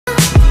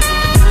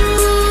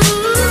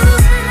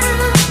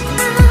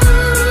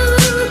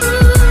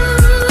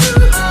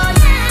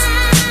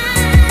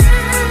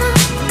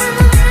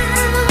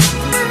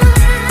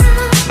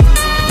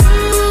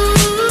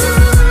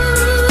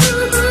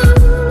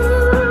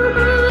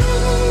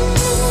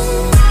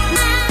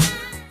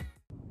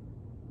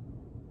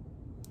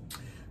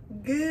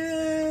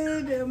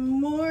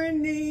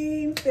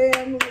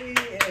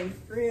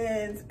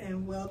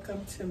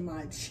to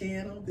my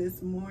channel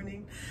this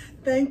morning.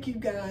 Thank you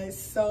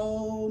guys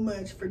so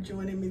much for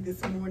joining me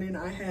this morning.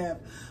 I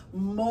have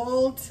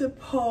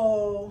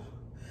multiple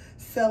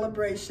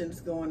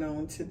celebrations going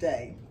on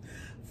today.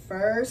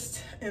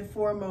 First and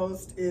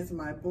foremost is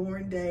my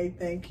born day.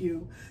 Thank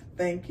you,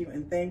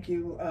 and thank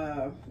you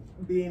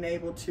being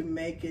able to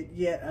make it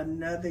yet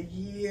another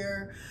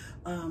year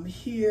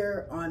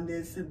here on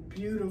this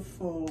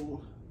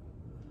beautiful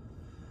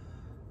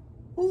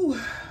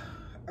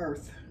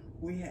earth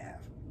we have.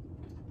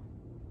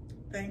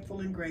 Thankful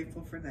and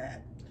grateful for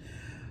that.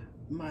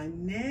 My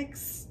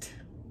next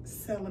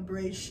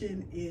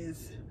celebration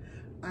is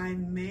I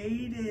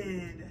made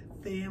it,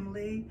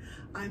 family.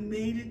 I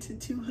made it to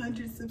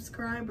 200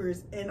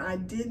 subscribers, and I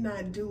did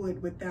not do it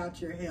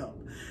without your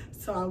help.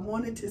 So I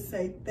wanted to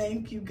say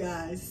thank you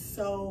guys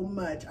so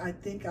much. I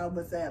think I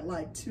was at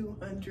like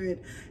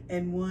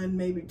 201,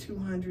 maybe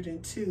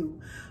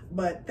 202,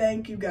 but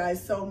thank you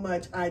guys so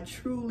much. I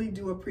truly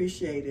do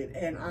appreciate it,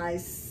 and I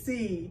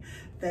see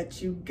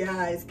that you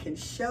guys can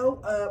show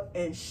up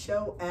and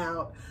show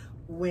out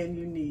when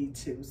you need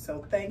to.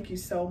 So thank you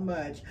so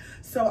much.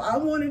 So I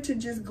wanted to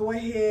just go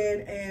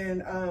ahead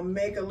and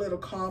make a little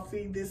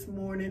coffee this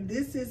morning.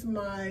 This is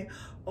my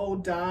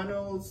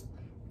O'Donnell's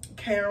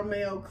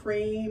caramel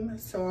cream.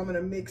 So I'm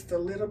gonna mix a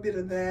little bit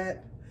of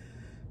that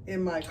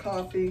in my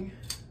coffee.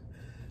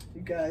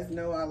 You guys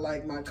know I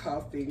like my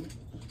coffee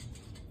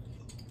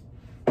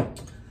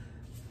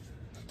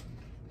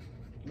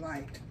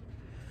light.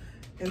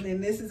 And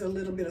then this is a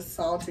little bit of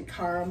salted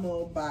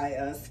caramel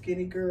by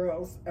Skinny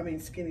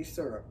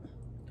Syrup.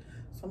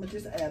 So I'm gonna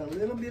just add a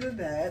little bit of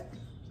that.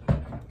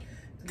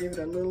 Give it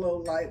a little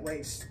old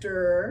lightweight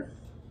stir.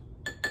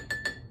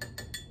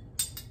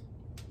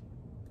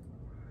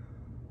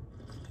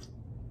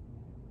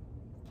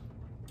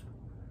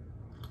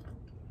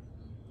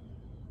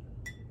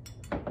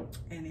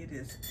 And it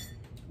is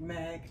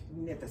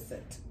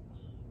magnificent.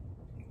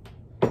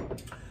 So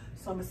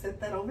I'm gonna set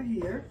that over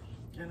here.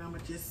 And I'm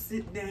gonna just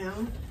sit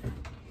down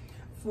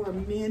for a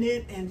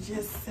minute and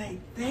just say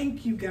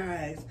thank you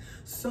guys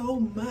so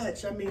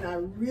much. I mean, I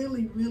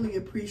really, really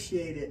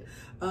appreciate it,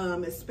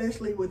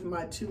 especially with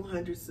my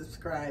 200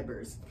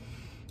 subscribers.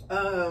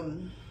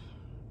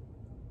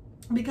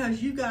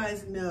 Because you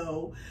guys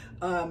know,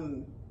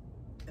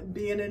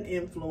 being an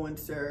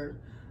influencer,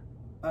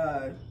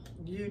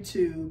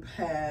 YouTube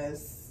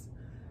has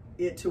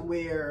it to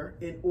where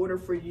in order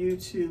for you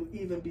to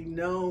even be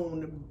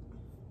known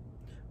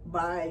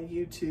by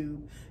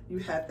YouTube, you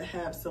have to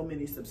have so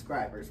many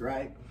subscribers,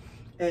 right?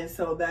 And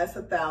so that's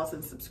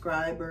 1,000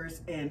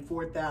 subscribers and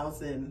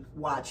 4,000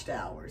 watched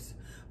hours,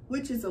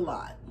 which is a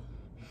lot.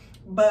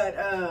 But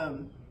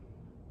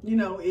you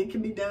know, it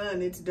can be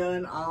done. It's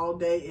done all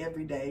day,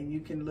 every day. You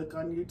can look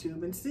on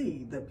YouTube and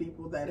see the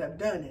people that have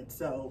done it.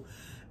 So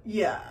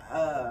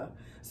yeah,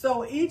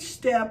 so each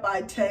step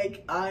I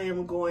take, I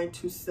am going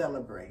to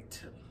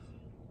celebrate.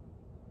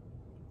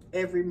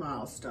 Every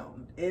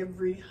milestone,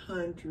 every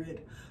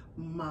 100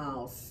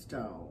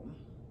 milestone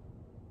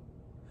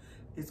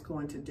is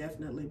going to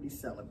definitely be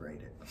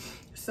celebrated.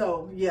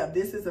 So yeah,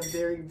 this is a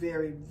very,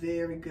 very,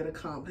 very good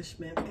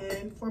accomplishment.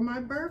 And for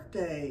my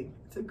birthday,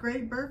 it's a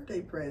great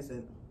birthday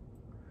present.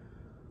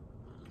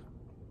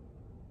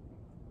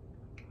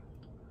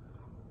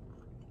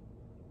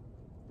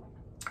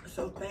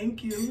 So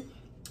thank you.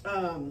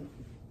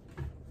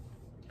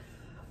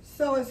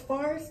 So as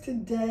far as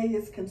today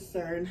is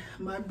concerned,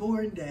 my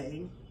born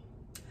day,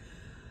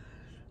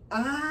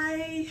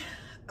 I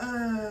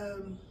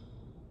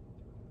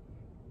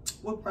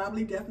will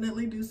probably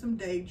definitely do some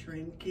day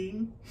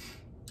drinking.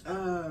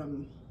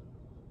 I'm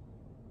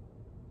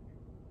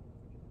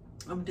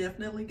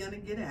definitely gonna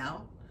get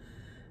out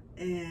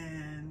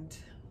and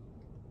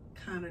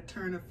kind of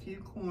turn a few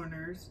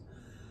corners.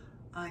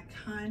 I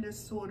kind of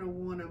sort of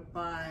want to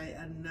buy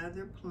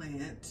another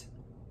plant.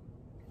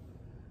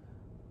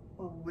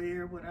 Well,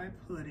 where would I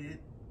put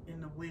it?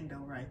 In the window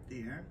right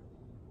there.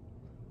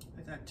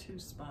 I got 2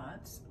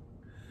 spots.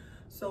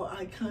 So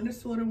I kind of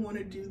sort of want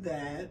to do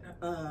that.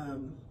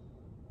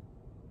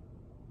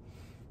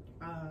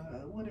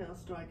 What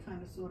else do I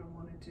kind of sort of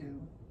want to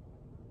do?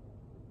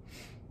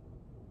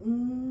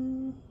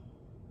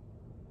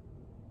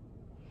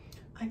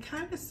 I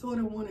kind of sort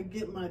of want to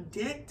get my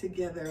deck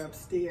together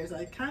upstairs.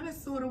 I kind of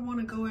sort of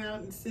want to go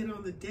out and sit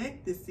on the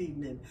deck this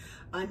evening.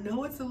 I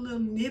know it's a little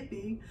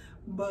nippy,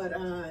 but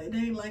it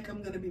ain't like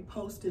I'm going to be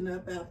posting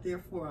up out there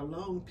for a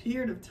long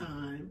period of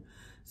time.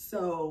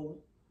 So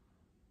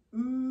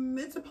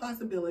it's a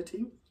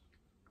possibility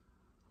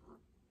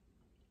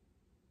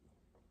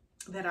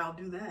that I'll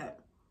do that.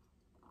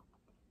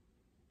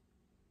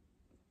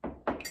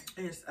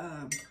 It's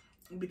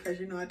because,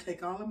 you know, I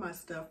take all of my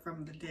stuff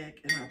from the deck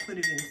and I put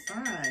it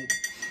inside,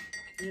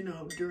 you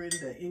know, during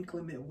the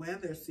inclement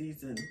weather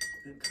season,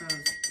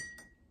 because,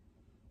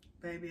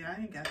 baby, I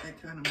ain't got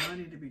that kind of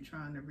money to be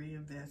trying to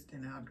reinvest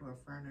in outdoor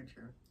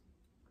furniture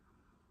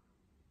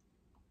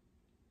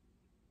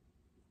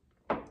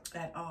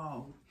at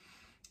all.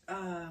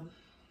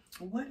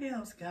 What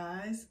else,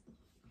 guys?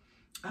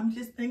 I'm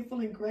just thankful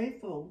and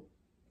grateful.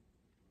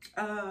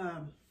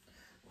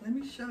 Let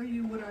me show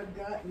you what I've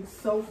gotten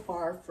so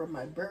far for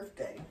my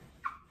birthday.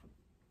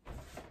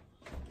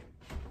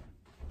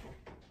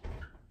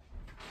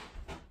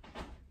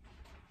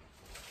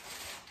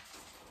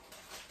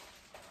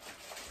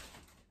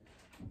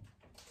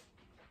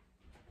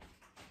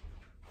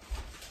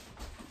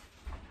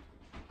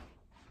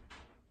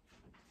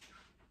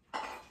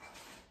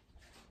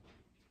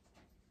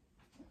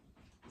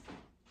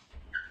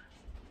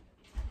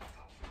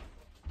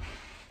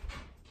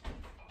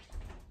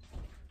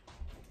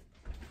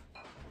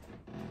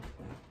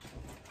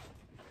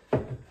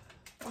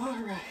 All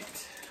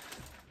right.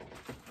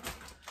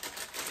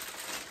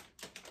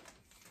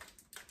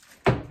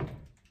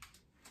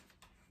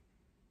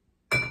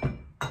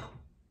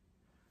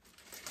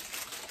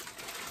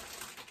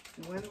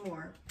 One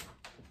more.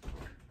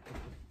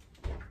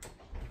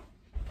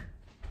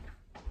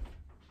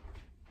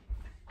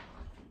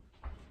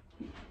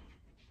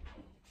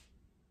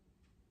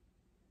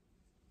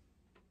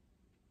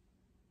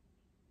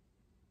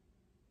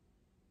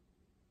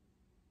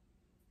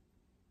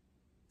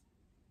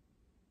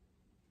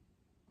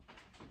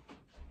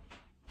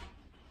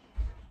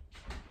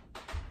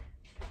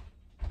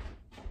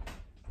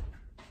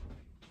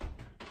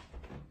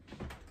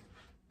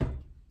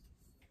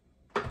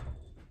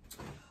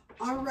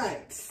 All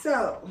right,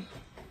 so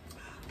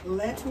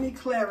let me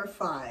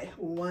clarify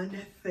one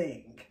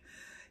thing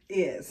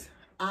is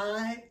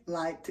I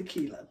like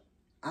tequila.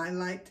 I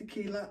like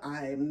tequila.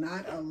 I am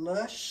not a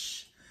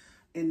lush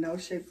in no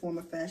shape, form,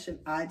 or fashion.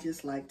 I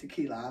just like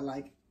tequila. I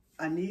like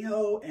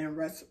añejo and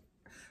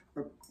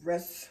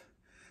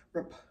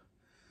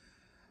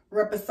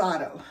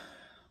reposado.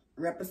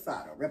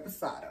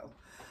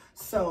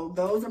 So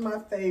those are my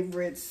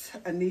favorites,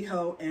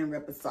 añejo and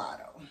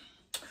reposado.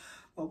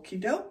 Okie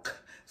doke.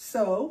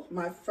 So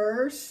my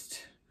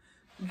first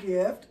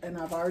gift, and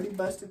I've already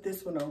busted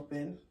this one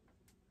open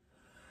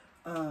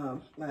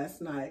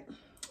last night.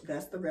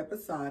 That's the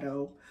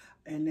reposado,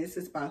 and this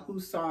is by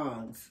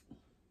Songs.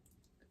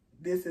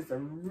 This is a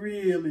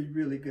really,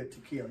 really good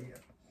tequila.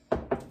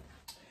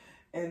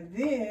 And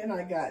then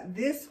I got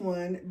this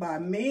one by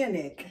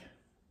Manic.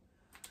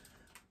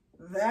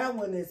 That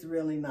one is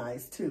really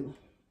nice too.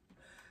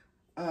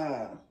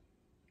 I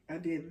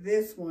did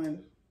this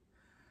one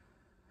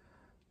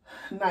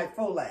night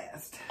for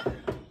last.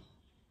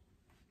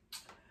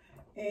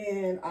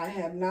 And I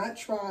have not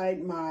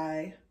tried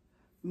my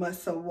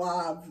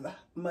Musawave.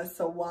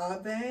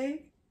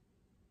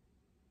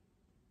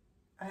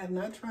 I have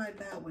not tried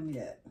that one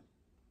yet.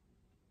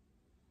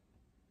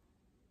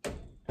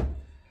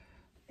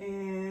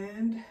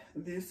 And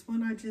this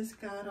one I just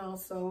got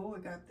also. I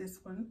got this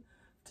one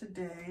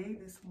today,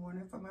 this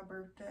morning for my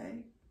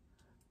birthday.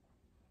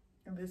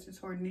 And this is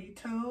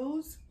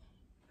Hornitos.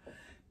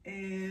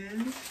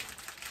 And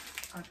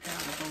I've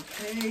got a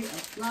bouquet of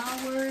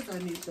flowers. I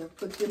need to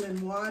put them in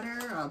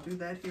water. I'll do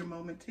that here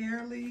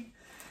momentarily.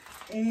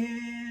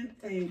 And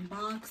a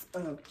box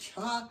of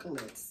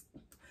chocolates.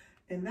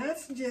 And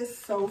that's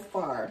just so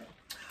far.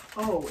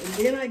 Oh, and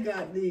then I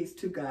got these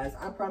two, guys.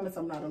 I promise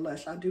I'm not a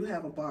lush. I do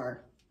have a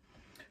bar.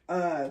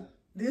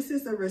 This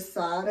is a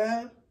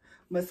Rosada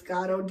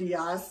Moscato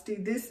d'Asti.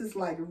 This is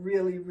like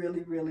really,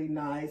 really, really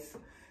nice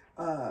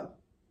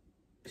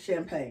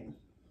champagne.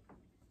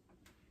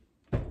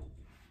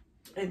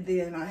 And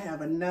then I have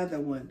another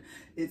one.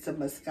 It's a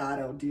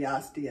Moscato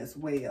d'Asti as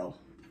well.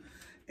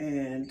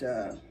 And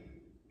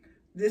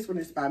this one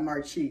is by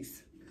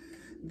Marchese.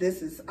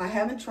 I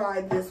haven't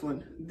tried this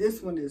one.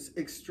 This one is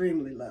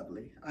extremely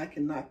lovely. I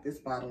can knock this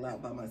bottle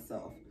out by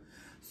myself.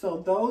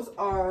 So those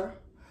are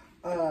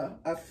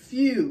a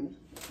few,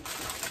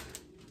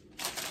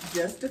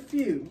 just a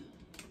few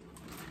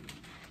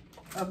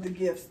of the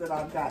gifts that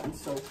I've gotten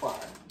so far.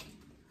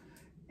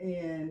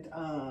 And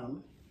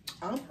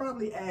I'll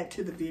probably add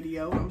to the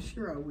video, I'm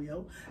sure I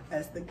will,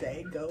 as the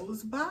day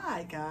goes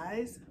by,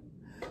 guys.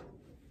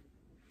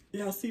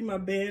 Y'all see my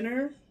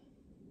banner?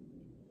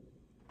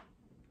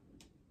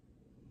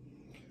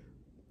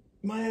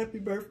 My happy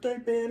birthday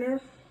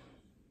banner.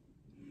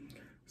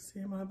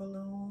 See my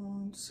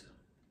balloons?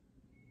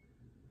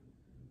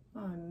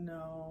 Oh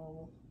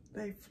no,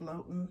 they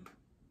floating.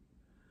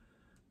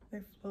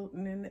 They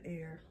floating in the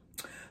air.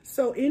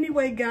 So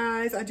anyway,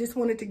 guys, I just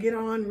wanted to get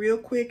on real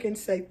quick and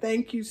say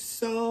thank you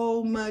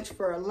so much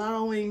for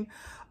allowing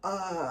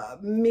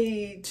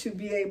me to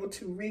be able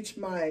to reach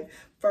my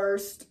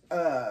first,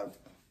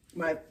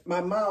 my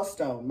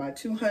milestone, my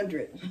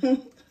 200.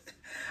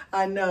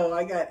 I know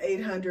I got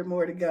 800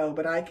 more to go,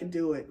 but I can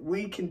do it.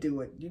 We can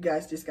do it. You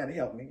guys just got to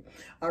help me.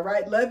 All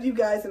right. Love you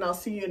guys, and I'll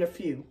see you in a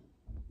few.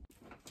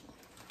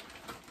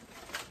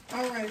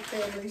 All right,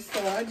 family.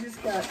 So I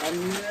just got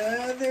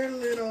another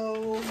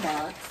little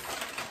box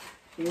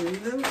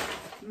in the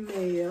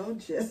mail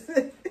just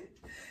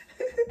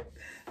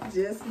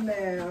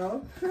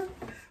now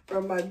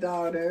from my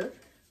daughter.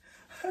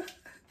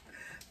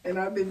 And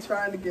I've been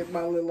trying to get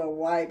my little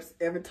wipes.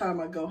 Every time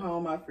I go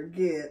home, I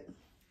forget.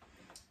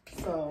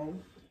 So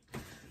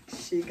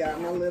she got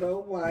my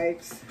little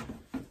wipes.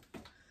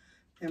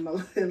 and my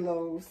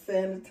little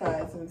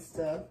sanitizer and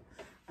stuff.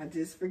 I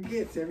just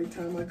forget every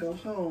time I go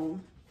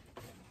home.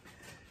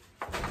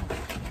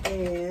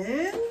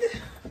 And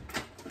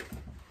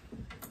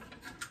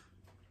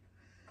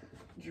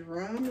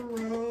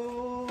drum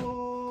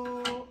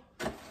roll,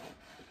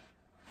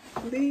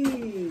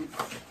 please.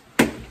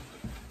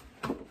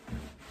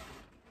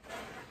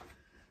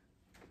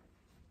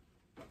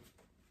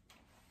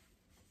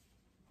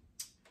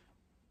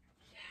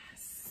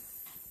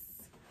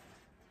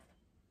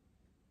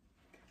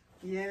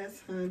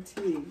 Yes,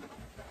 hunty.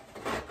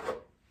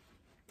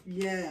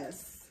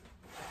 Yes.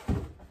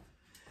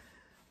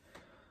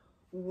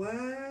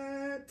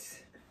 What?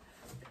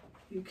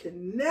 You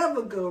can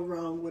never go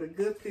wrong with a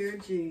good pair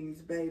of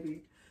jeans,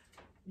 baby.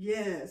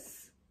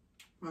 Yes.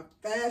 My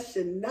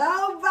Fashion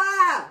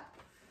Nova.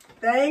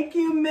 Thank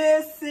you,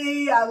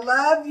 Missy. I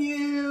love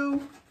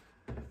you.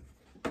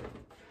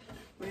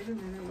 Wait a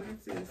minute. What is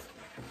this?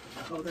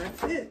 Oh,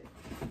 that's it.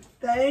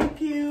 Thank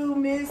you,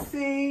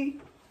 Missy.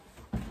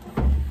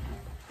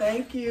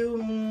 Thank you.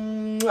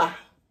 Mwah.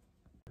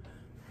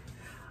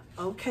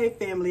 Okay,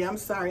 family, I'm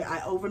sorry.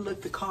 I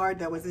overlooked the card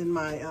that was in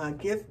my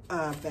gift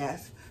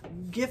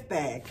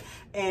bag.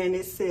 And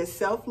it says,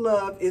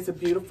 self-love is a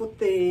beautiful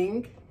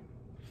thing.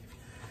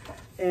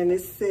 And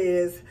it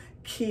says,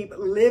 keep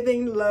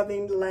living,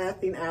 loving,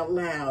 laughing out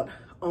loud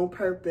on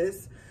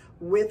purpose,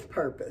 with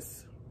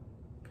purpose.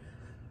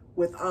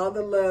 With all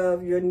the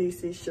love, your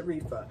niece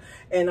Sharifa.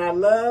 And I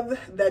love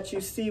that you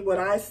see what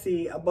I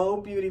see, a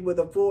bold beauty with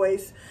a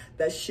voice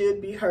that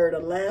should be heard, a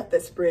laugh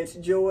that spreads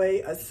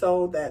joy, a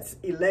soul that's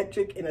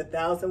electric in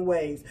 1,000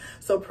 ways.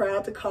 So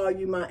proud to call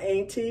you my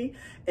auntie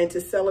and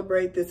to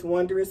celebrate this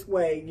wondrous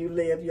way you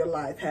live your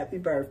life. Happy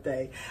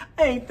birthday.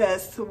 Ain't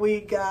that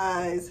sweet,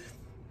 guys?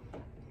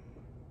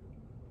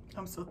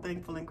 I'm so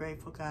thankful and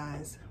grateful,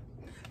 guys.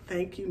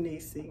 Thank you,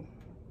 Niecy.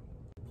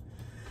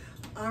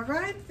 All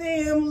right,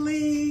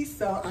 family,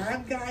 so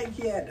I've got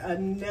yet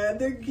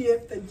another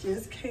gift that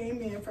just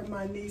came in from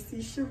my niece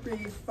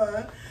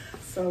Sharifa.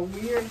 So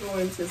we are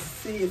going to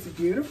see, it's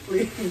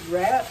beautifully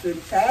wrapped and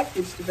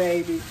packaged,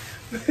 baby,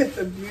 with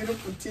a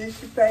beautiful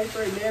tissue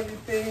paper and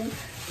everything.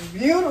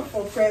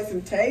 Beautiful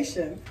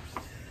presentation.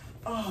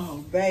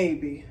 Oh,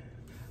 baby,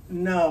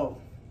 no.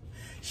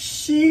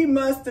 She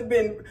must have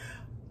been,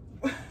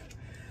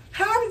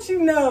 how did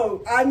you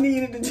know I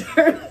needed a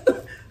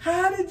journal?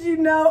 How did you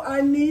know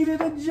I needed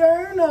a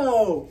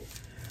journal?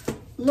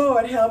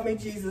 Lord, help me,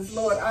 Jesus.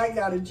 Lord, I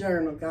got a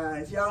journal,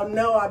 guys. Y'all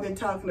know I've been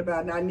talking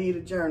about I need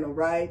a journal,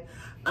 right?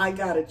 I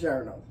got a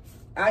journal.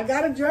 I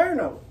got a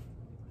journal.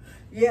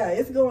 Yeah,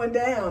 it's going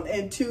down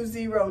in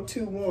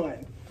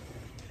 2021.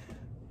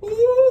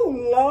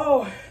 Ooh,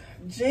 Lord.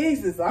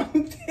 Jesus,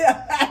 I'm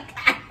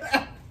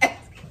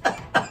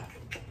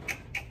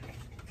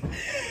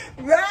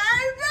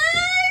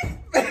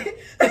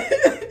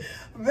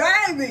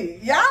Baby,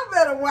 y'all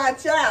better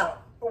watch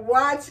out.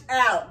 Watch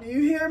out. Do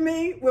you hear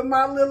me? With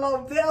my little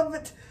old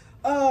velvet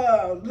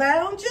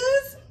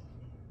lounges?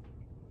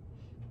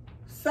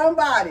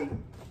 Somebody,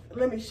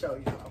 let me show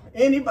y'all.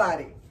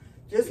 Anybody,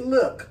 just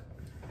look.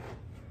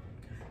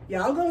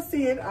 Y'all gonna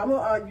see it.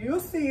 You'll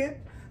see it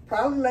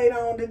probably later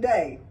on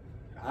today.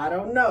 I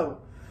don't know.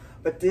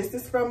 But this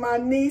is from my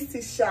niece,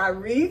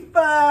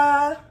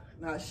 Sharifa.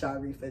 Not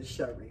Sharifa, it's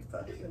Sharifa.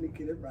 Let me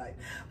get it right.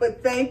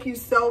 But thank you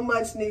so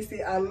much,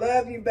 Niecy. I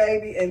love you,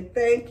 baby. And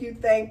thank you,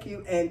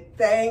 and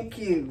thank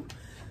you.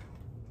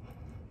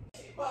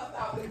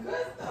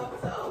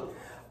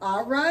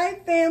 All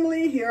right,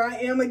 family. Here I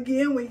am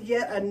again with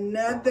yet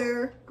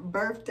another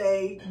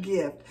birthday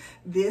gift.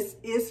 This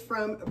is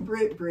from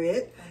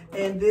Brit.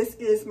 And this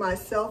is my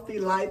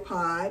selfie light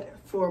pod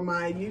for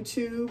my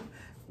YouTube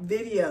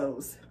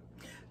videos.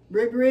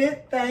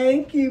 Brit,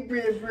 thank you,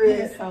 Brit.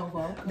 You're so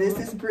welcome. This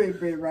is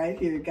Brit right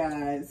here,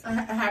 guys.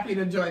 Happy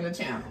to join the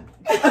channel.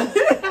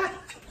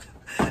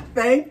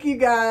 Thank you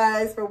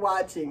guys for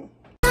watching.